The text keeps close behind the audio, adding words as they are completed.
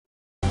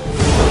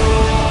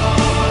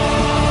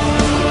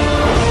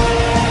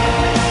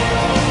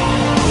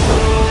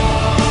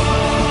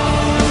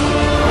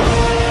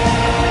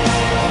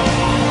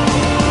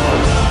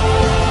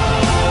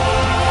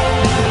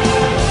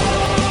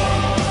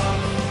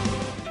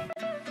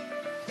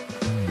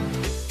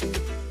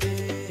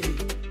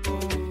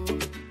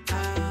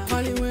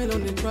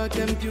work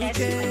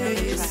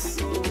computers.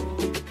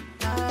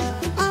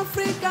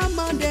 Africa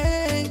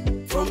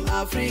Monday from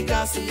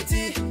Africa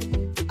City.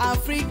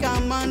 Africa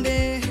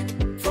Monday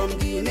from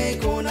Guinea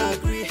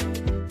Conakry.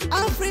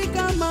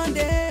 Africa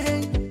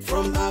Monday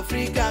from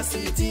Africa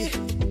City.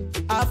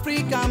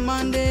 Africa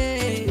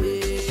Monday.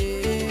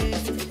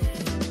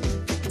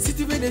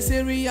 City with the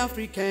série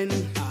africaine.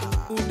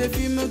 Ou des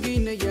films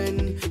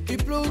guinéens.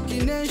 People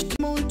guinéens, tout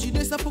le monde tu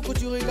dis ça pour que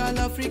tu regardes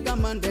Africa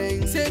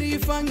Monday. Série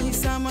Fanny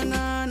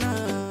Samanana.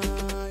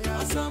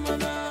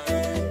 Samana,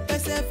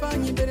 eh.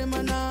 Fanny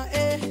Beremana,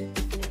 eh.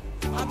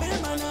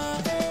 Beremana,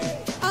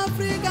 eh.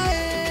 Africa,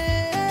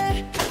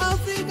 eh.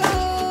 Africa,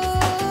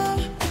 oh.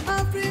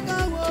 Africa,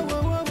 oh,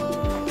 oh, oh,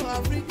 oh.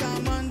 Africa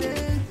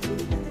Monday.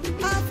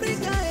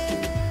 Africa,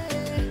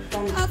 eh.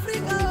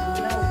 Africa,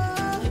 oh.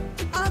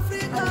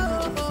 Africa,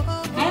 oh,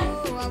 oh,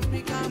 oh.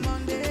 Africa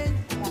Monday.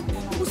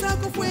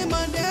 Usako fue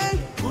Monday.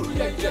 Guru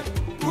yeye,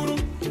 guru.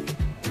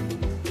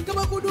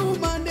 Kabakudu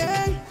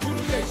Monday.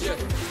 Guru yeye,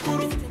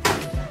 guru.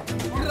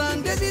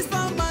 Grande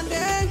dispa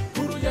Monday.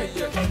 Guru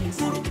yeye,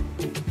 guru.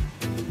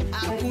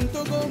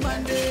 Akuntogo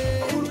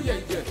Monday. Guru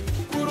yeye,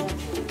 guru.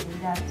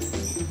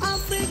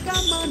 Africa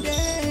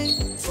Monday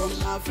from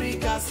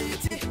Africa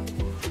City.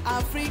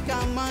 Africa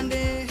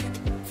Monday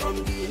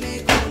from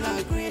Guinea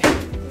Conakry.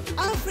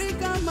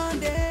 Africa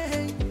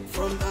Monday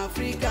from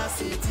Africa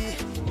City.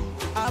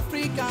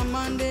 Africa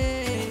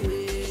Monday.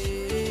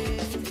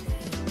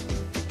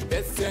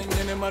 Besen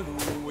yene malu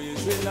we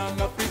jwelang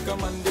Africa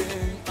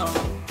Monday.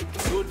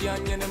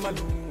 Sodian yene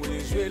malu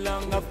we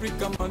jwelang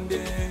Africa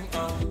Monday.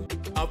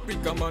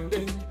 Africa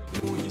Monday,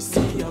 nous ici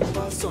à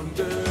pas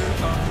sondeur.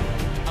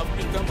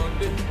 Africa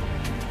Monday,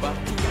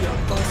 partout y a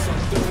pas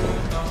sondeur.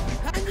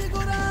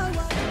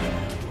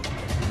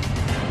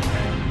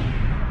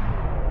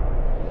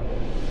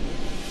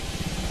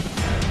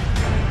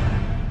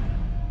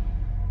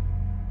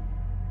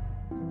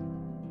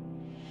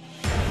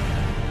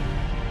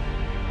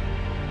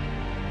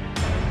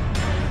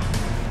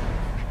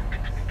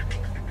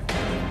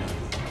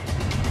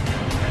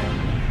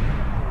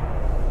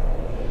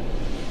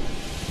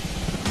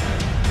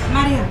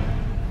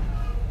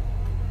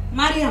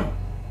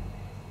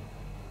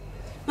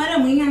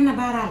 Mariam ingana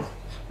barala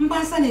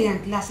mbasa ne yang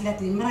class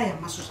lati Mariam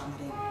masusa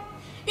Mariam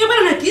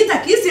ibra na kita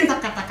kisinta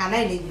katakala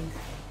ile yinga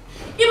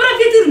ibra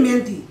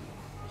fitirmenti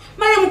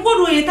Mariam ko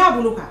do yeta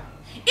buluka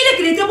ile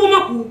kilete bo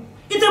maku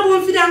ite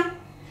bo fidan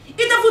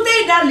ite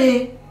futay dale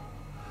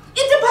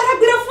ite bara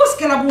bira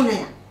foske la buna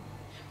ya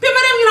pe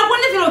Mariam ina ko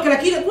ne fero kala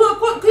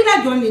ko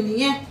ina jonni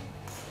ni ye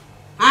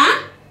ha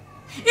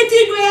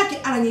ite do ya ki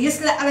alanye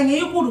yesla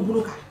alanye ko do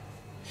buluka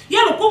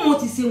yalo ko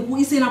moti sinku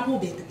isena ko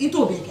beta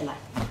ito bekela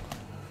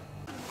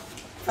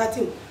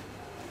Fatim.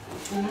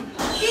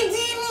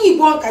 Idi ni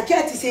bon ka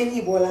kyati se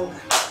ni bolanga.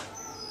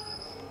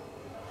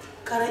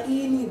 Kara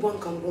ni bon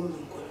kan bom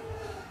min ko.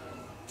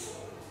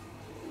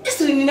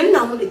 Isiri ni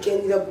na mu de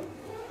ken labu.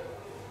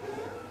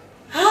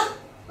 Ha?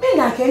 Me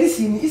na ken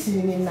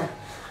isiri ni na.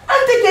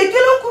 Ante ke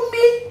kelo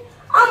kumbi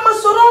amma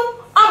soron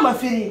amma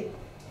firi.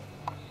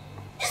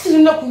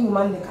 Isiri na kunyu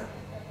mande ka.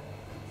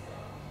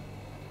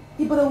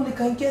 Ibara wuli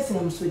kan kesi na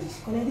msodi.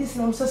 Kone disi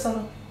na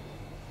msasara.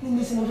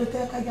 Nindi sina mzote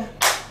kaja.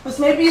 Mas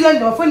maybe you don't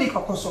know ni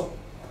kokoso.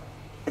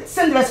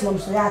 Send less no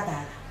so ya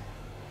ta.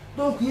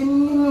 Donc you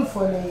need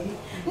for me.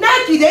 Na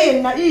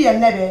kide na iya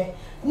nebe.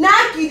 Na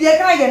kide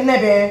kra ya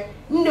nebe.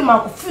 Ndi ma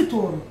ku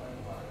fitoro.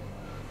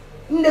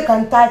 Ndi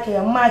kan take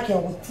ya ma ke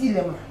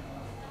wutile ma.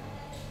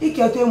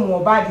 Ike to mu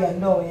oba dia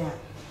ndo ya.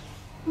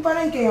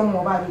 Mpana nke ya mu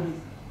oba bi.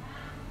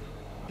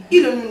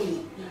 Ilo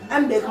nuni.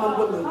 Ambe kuma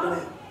mbondo ngona.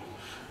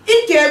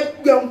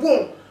 Ike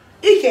gambon.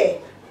 Ike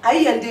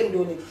ayi ande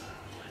ndone.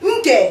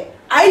 Nke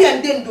ayi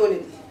ande ndone.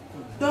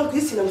 Donc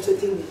ici na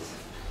msotini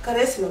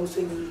karesi na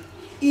msotini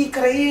I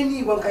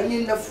krayeni wanka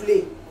nyinda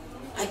fule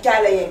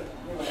akala ye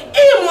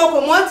e mo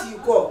ko moti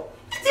ko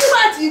ti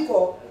bati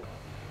ko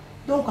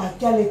donc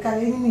akala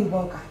kareni ni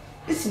wanka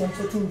ici na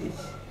msotini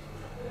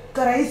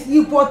karesi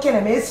I po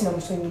kena me ici na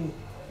msotini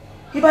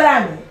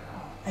ibarame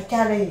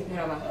akala ye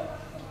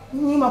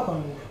ni ma ko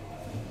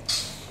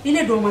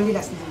ile do mandi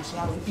la sina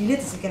mshawo ile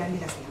tisikera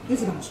ndila sina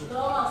ici na msotini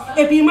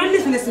et puis mandi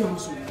sina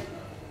msotini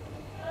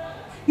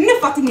ne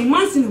Fatimi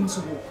mansi na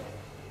msotini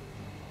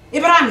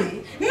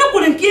Ibrahim, no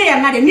kulim kire ya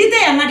nade, ni te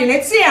ya nade, ne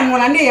tse ya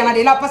mola ne ya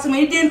nade la parce que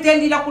il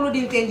dentendi la kulo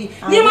dentendi.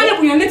 Ni mane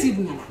bunya ne ti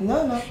bunya.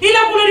 Non. Ila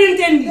kulo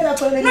dentendi.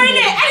 No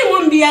ile ali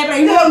mon biya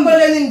Ibrahim. No kulo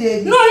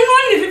dentendi. No,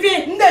 ni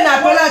fifi. Nde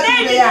na kola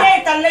ti ya.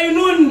 Ne ta le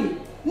noni.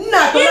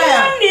 Na kola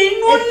ya.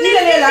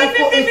 Ile la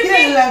ko,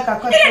 ile la ka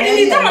ko. Ile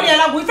ni ta ma ya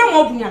la bu, ta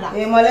mo bunya la.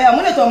 Mala ya,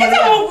 mo ne to mala.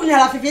 Ta mo bunya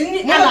la fifi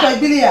ni. Mo to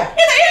ibilia.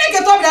 Ile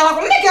ke to biya la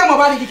ko, ne ke mo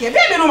ba di ke.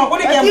 Be no ma ko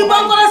ne ke mo. Ti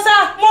bon ko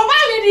sa. Mo ba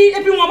le di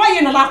et puis mo ba ye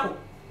na la ko.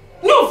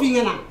 No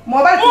fingana. Mo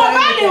ba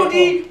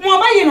odi, mo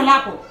ba yena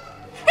lako.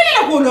 Ele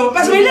la kolo,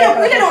 parce que il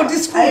est dans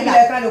discours là.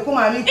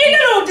 Il est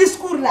dans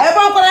discours là. E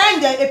ba ko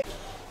ende.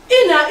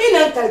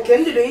 Ina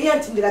calcul de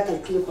yanti de la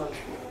calcul ko.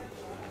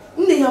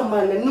 Nde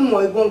yamma na no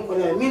mo gon ko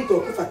na min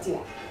to ku fatia.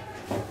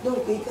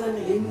 Donc il kan na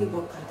ni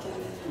bon calcul.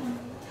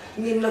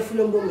 ni na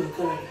film bo me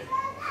kana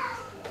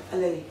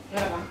alai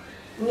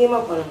ni ma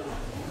ko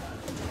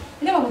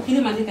ne ba ko kini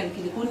mandi kan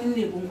kini ko ni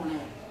ne bon kono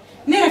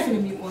ne ra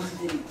film mi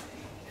considérer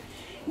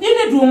ni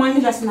ne do man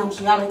ni la sinam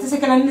so yalla te se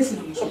kala ni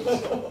sinam so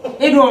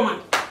e do man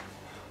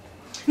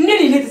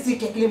ni le te se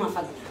ke klima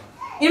fa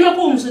e ma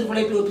ko muso ko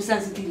le pro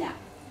puissance dila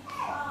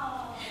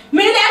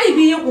mais il ari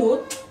bi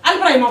ko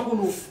albra ma ko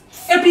no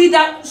et puis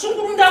da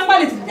sunguru da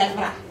mbale ti da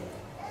albra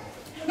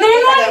no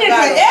ne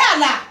e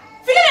ala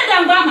fili le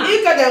da mbama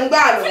ika da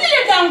mbalo fili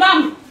le da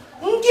mbama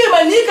nki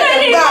ma ni ka da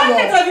mbamo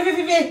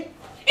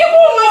ibu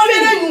ma fe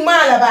na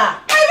nyumala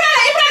ba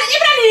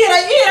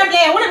Ibra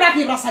be wala ba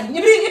ki rasali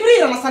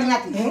ibri rasali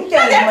ngati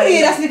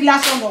ibri rasali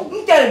classe ndo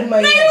ntere duma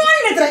mais non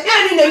metre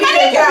ani ne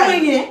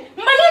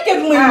ni ke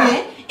dumenye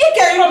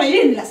ike yoro me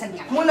yin la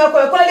sanya muna ko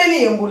le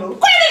ni yembulo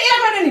ko le ila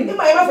ko le ni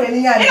ima ima fe ni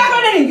nyani ila ko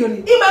le ni joni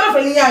ima ima fe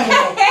ni nyani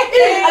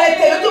ale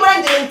te to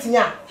ban de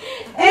ntinya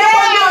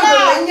ko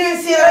no nyi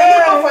sira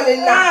ima fe le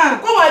na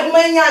ko ma duma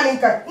nyani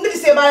ka ndi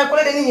se ba ko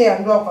le ni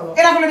ndo ko no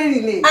ila ko le ni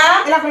le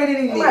ila ko le ni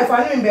le ma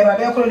fa ni mbeba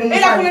be ko le ni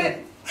ila ko le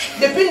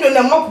depuis de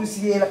la mo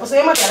poussier la parce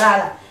que ma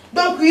tarala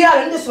donc il y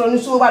a une sur nous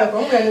sauver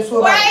comme nous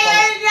sauver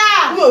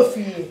no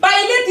fi ba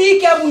ile ti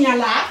ke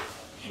bunyala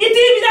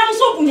iti bi da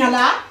so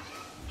bunyala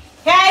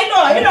he ido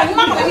ni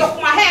ma ko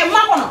kuma he ma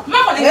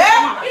ko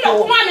ido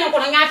kuma me ko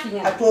na ngafi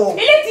nya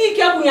ile ti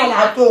ke bunyala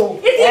iti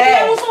bi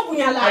da so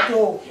bunyala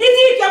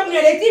iti ke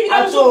bunyala iti bi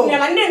da so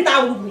bunyala nde nta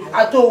wu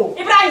bunyala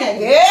ibrahim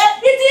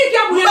iti ke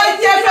bunyala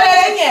ti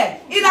fere nye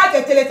ina ke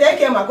telete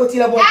ke ma ko ti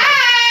la bo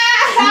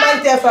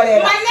mante fere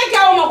ma ne ke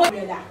o ma ko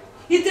bela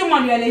iti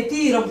manuel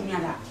iti ro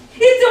bunyala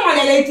iti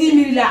manuel iti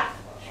mirila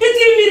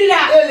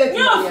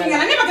nyo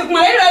finyala ne ba ke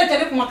kuma ile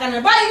tele kuma kana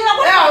ba ina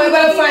ko we ba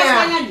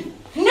fanya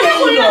ne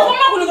ko ina ko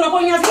ma ko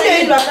nya sa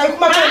ne ba ka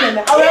kuma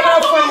kana awe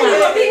ba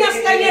fanya pinga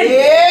skanyeli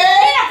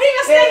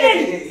pinga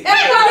skanyeli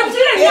ko ba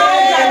tire nya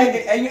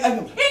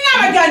ina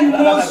ba gani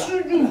mo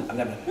sudu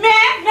me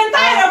venta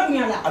era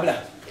bunyala abla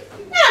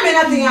na me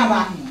na tinga ba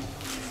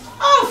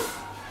of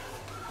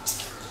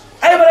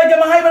ay bara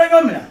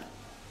jama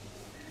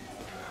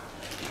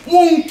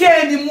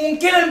munkeni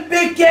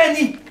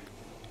pekeni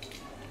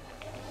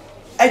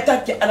ay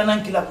takki ala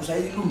nan kila ko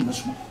say lu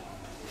nasuma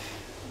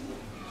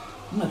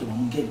na to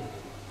munkeni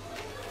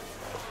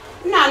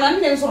na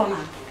lan den sorona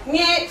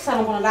nye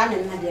sanu kono da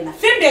men na dena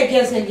fembe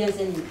gensen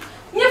ni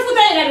nye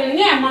futa ira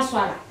ni ya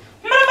maswala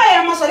mara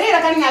ya maswala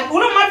ira kan nya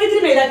uno ma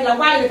vitri me ira kila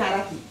wale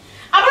karati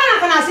abana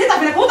kana sita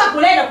pena ko ta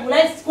kula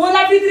ko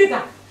la vitri ka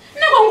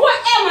ne ko ngo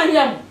e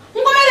mariam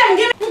ngo mariam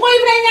ngo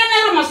ibrenya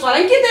na maswala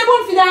nkite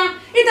bon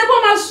fida ite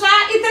bon maswa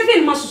ite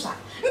film masusa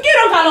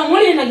nkiro kala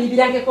mole na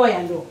libira ke ko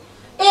yando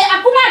e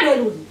akuma de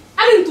ludi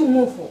ali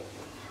ntumofo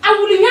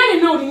awuli nyane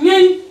na uri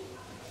nyei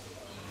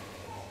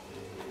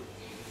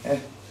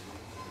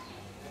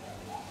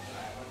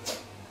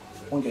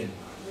munkeni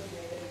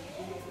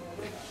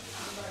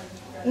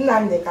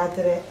nande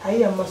katre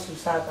ayi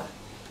masusa ka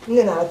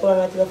ni na to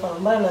na telefone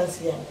mbara na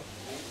nsiya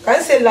kan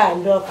se la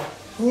ndoka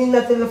ni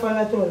na telefone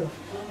na to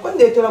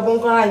konde to la bon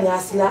kana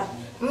nyasila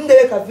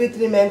mde ka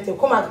vitrimente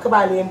kuma ka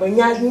ba le mbo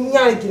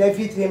nya gira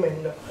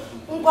vitrimente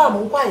ngwa mo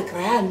ngwa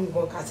ikra ni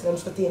bon ka sinem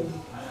so tendi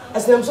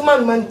asinem so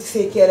man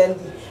se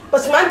kelendi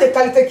parce que man de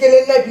qualité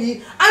kelen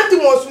nabi anti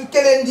mo su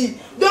kelendi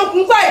donc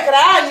ngwa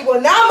ikra ni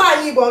bon na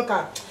ma ni bon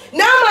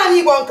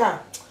ka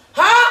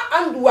ha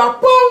andu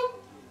apon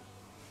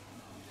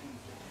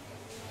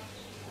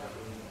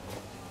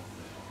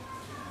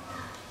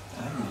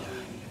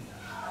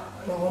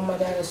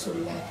Muhammad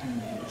Rasulullah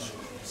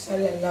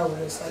sallallahu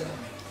alaihi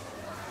wasallam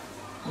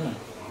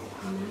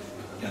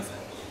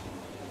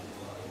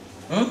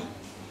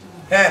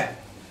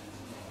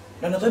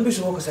dan nato bi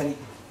so ko sani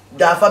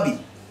da fabi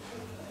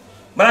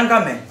baranga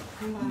me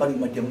mbali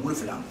ma dem bulu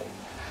flanko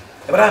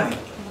ibrahim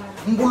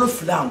mbulu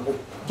flanko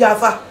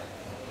jafa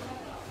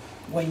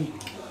wani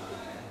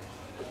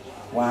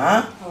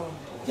wa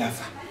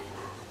jafa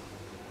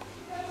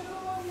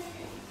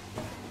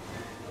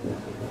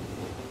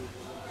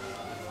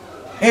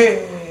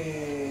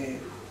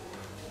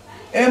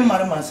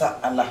mar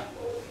mansa Allah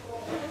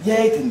ya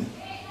yitini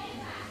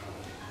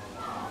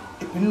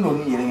ipin lo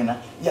ni yere na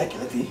ya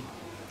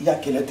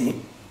kelati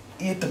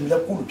e tamila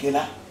kulu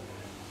kela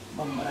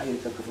mamara ya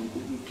takafun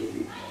kulu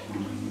kele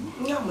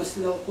nya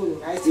maslan kulu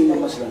ai sila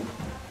maslan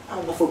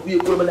ana fo bi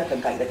ko bala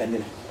kan kai da kan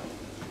ne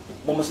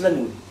mo maslan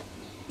ni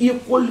e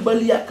ko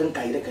bali ya kan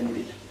kai da kan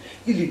ne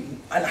ili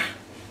ala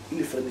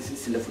ili fa ni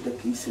sila fu da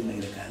ki sila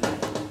ira kan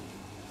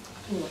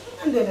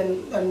ande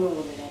dan no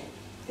go da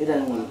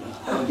idan mo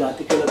ja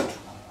te kala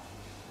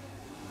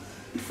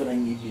ifana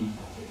nyibi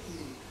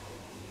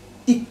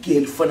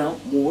ikel fana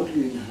mo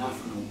le na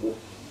fana ko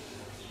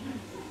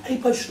ay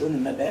pa shoni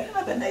na be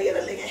na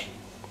yere lege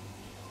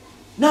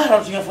na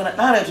ra tun fana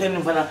na ra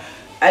tun fana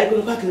ay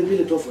ko ka kele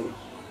bile to folo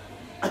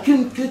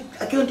akin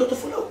to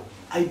folo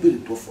ay bile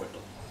to folo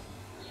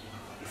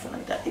ifana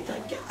ta ita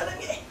ke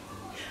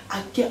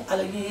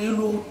ala ge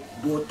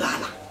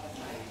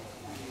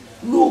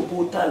lo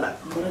botala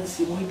maran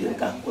si mo de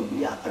ka ko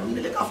biya adun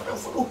de ka fana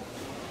folo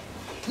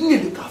ni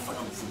de ka fana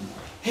folo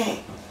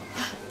Hey,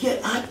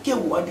 que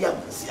wadi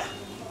amasia.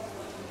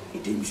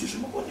 Ite monsieur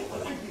suma ko ne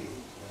wala.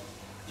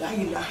 La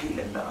ilaha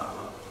illallah.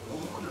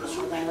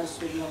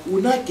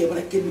 Una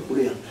quebra que me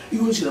porea. E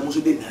un sila muso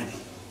de nadi.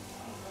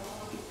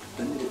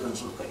 Tani de kan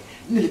so kai.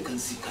 Ni le kan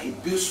si kai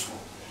beso.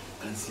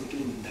 Kan si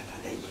kile ni ndaka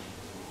dai.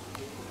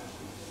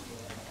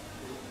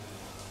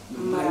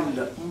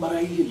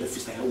 Mbara ile la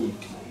fista ya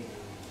wuti.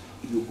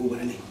 Iyo ko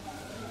barane.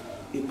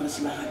 E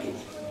brasla hake.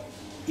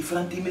 I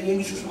franti me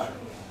yengi susma.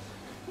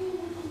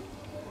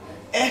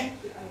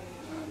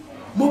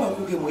 Mo ba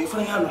ko ke mo e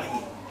fran ya lo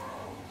ayi.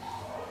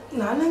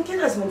 Na nan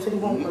kila se mo so di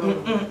bon ko.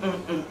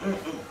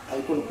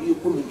 Ay ko iyo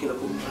ko min kila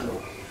ko malo.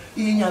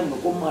 I nya no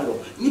ko malo.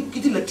 Ni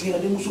kiti la tira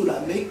de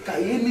musula me ka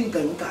ye min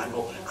kan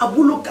kano.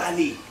 Abulo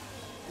kali.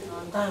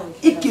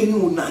 Ikeni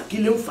una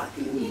kile mfa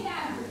kile ni.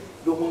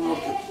 Do mo ni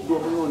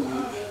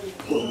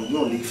ko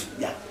no le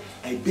ya.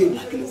 Ay be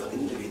na kile mfa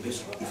kile de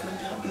beso. I fran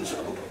ja kile so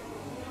ko.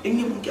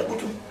 Enye mun ke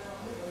botu.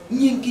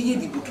 Nyen ki ye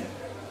di botu.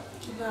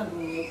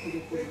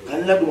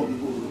 Allah do mo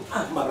ko.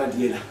 Mara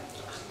diela.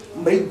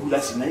 Mbai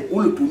gulasina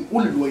ulu tu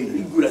ulu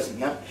loyi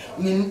gulasina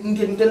ni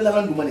ngende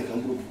la ndu mane kan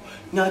grupu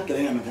nya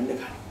kere nya makande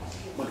ka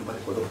mo do bare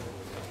ko do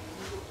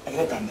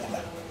ay ka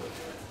ndala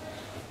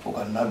o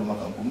kan na do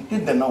makan ko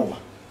tidda nawma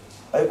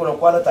ay ko na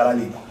kwala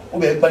tarali o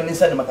be banni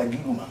sane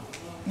makagidu ma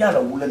nya la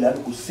wula la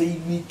ko sey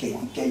mi ke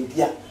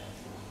dia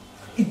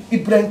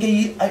ibranke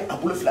yi ay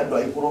abulo fila do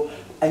ay ko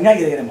anya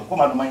yere ma ko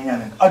ma do ma nya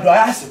na ado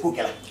ay ase ko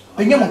kala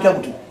be nya mo ke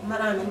butu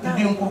mara mi ta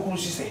di kurukuru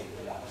sise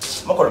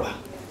makolo ba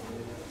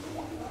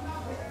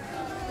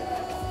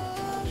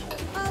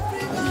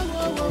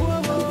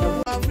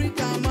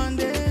Africa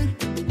Monday,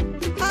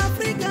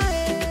 Africa,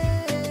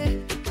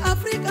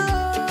 Africa,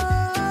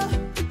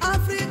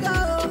 Africa,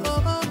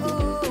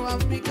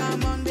 Africa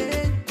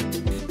Monday.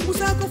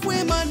 Musako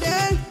fue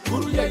Monday,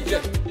 Kuru ye,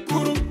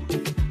 kuru.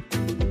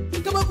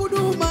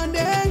 Kabakudu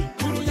Monday,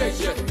 Kuru ye,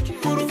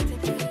 kuru.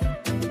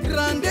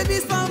 Grande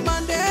Vista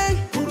Monday,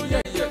 Kuru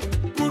ye,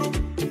 kuru.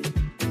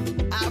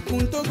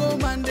 Apuntogo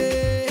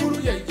Monday, Kuru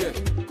ye,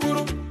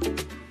 kuru.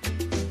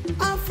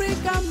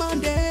 Africa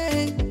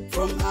Monday,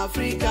 from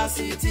Africa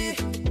City,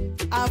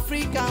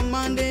 Africa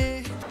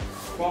Monday.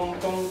 Con.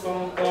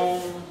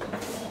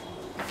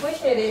 Oui,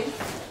 chérie.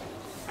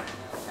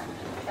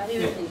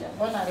 Arrive déjà.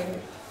 Bonne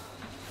arrivée.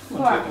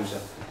 Comment tu es comme ça?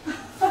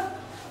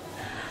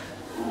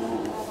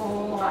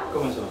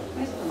 Comment ça va?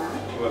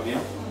 Tu vas bien?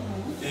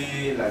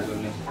 Et la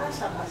journée? Ah,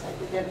 ça va, ça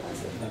peut bien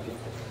passer. Ok.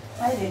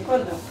 Allez,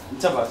 condo.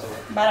 Ça va.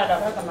 Bara,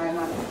 d'accord, comme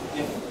maman.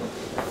 Bien.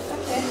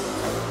 Ok.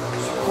 Je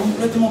suis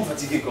complètement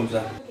fatigué comme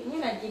ça.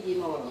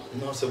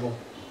 Non, Non, c'est bon.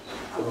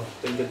 C'est bon,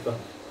 t'inquiète pas.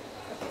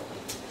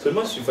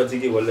 Seulement je suis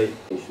fatigué, Wallah.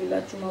 je suis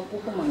là, tu m'as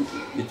beaucoup manqué.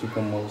 Et tout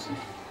comme moi aussi.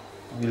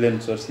 Vilaine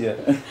sorcière.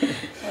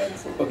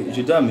 Ok,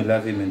 je dois me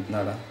laver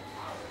maintenant là.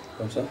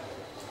 Comme ça.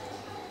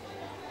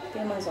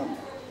 T'es ma zone.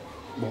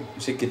 Bon,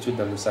 j'ai quelque chose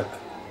dans le sac.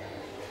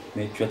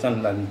 Mais tu attends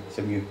la nuit,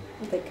 c'est mieux.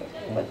 D'accord,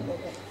 pas de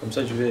problème. Comme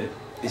ça, je vais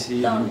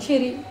essayer. Non,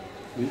 chérie.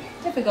 Oui.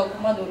 Tu as fait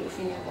comment de le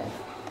finir?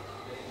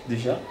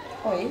 Déjà,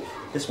 Oui.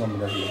 laisse-moi me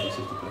laver,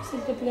 s'il te plaît. S'il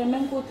te plaît,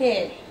 même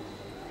côté.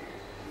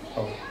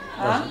 Oh.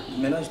 Hein?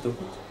 Maintenant, je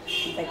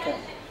t'écoute. D'accord.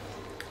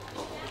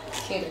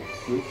 Chérie.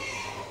 Oui.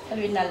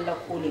 Lui, n'a pas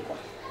coulé quoi.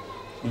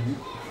 Mhm.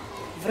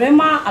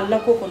 Vraiment, Allah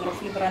ko qu'on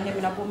reflète brandé,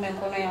 mais n'a pas même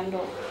qu'on a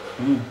yando.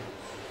 Mhm.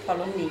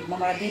 Paloni,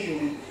 maman dit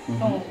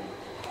donc,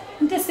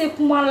 on te sait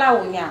comment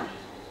là où y a.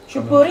 Je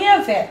peux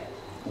rien faire.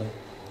 Oui.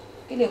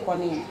 Il est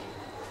connu.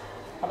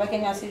 Avec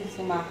un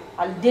assistant,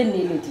 al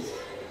dernier le dit.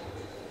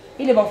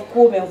 Il est pas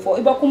même fort,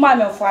 il va comment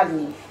même fort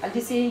ni. Al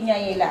dit c'est y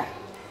a là.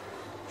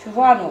 Tu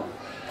vois non,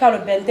 car le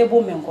bente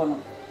beau même qu'on.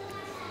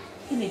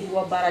 Il est du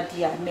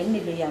baradia, mais ni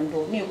le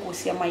yando, ni au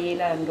si ma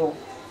yando.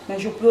 Mais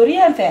je peux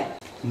rien faire.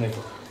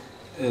 D'accord.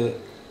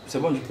 C'est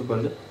bon, je peux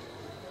parler?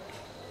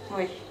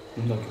 Oui.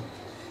 D'accord.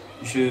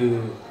 Je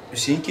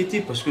suis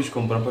inquiété parce que je ne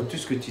comprends pas tout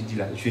ce que tu dis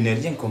là. Je n'ai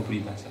rien compris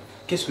dans ça.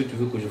 Qu'est-ce que tu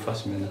veux que je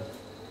fasse maintenant?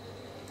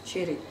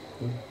 Chérie.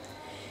 Oui.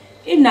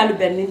 Il n'a le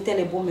ben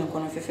tel beau même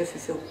qu'on a fait.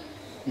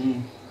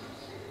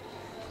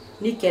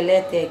 Ni qu'elle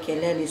est,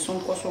 les sons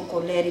son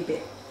colère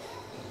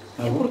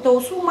et pourtant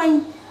aussi,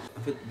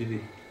 en fait, bébé,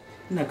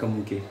 il n'a qu'à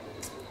manquer.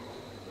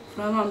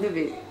 Vraiment,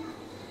 bébé.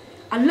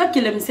 Allah qui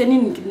l'aime, c'est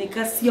n'est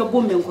qu'à si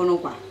bon même qu'on a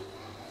pas.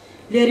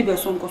 Les ribes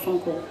sont son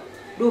corps.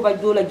 Do ba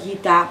do la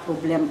guitare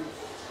problème.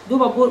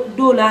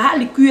 Do la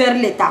hali cuir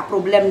l'état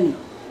problème.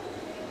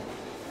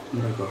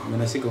 D'accord,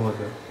 maintenant c'est comment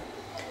faire?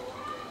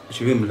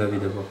 Je vais me laver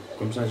d'abord.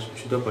 Comme ça,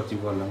 je dois partir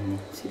voir la maman.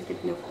 S'il te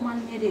plaît, comment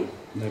m'aider?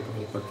 D'accord,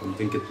 pas de problème,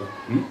 t'inquiète pas.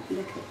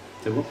 D'accord.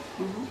 C'est bon?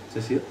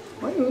 C'est sûr?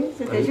 Oui,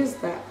 c'était juste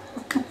ça.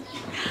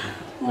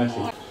 Merci.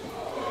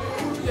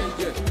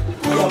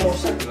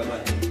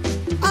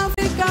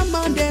 Africa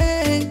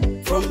Monday,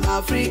 from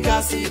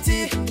Africa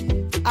City,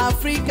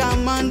 Africa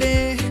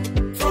Monday,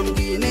 from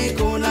Guinea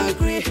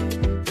Conakry.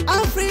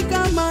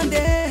 Africa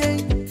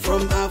Monday,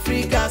 from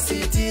Africa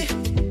City,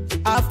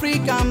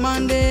 Africa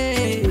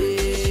Monday.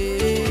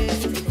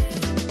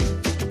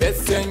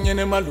 Bese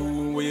nyene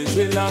malu, we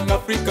jwe lang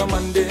Africa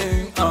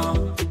Monday.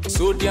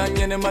 So dia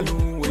nyene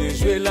malu,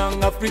 jouer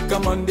langue Africa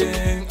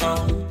Manding.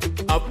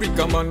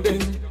 Africa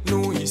Manding,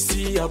 nous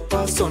ici y'a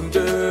pas son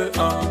deux.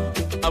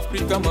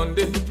 Africa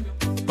Manding,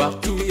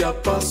 partout y'a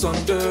pas son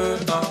deux.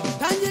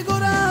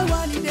 Tanyegora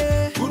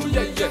walide, Guru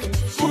ya ya,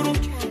 guru.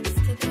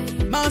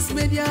 mass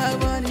media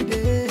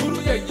walide.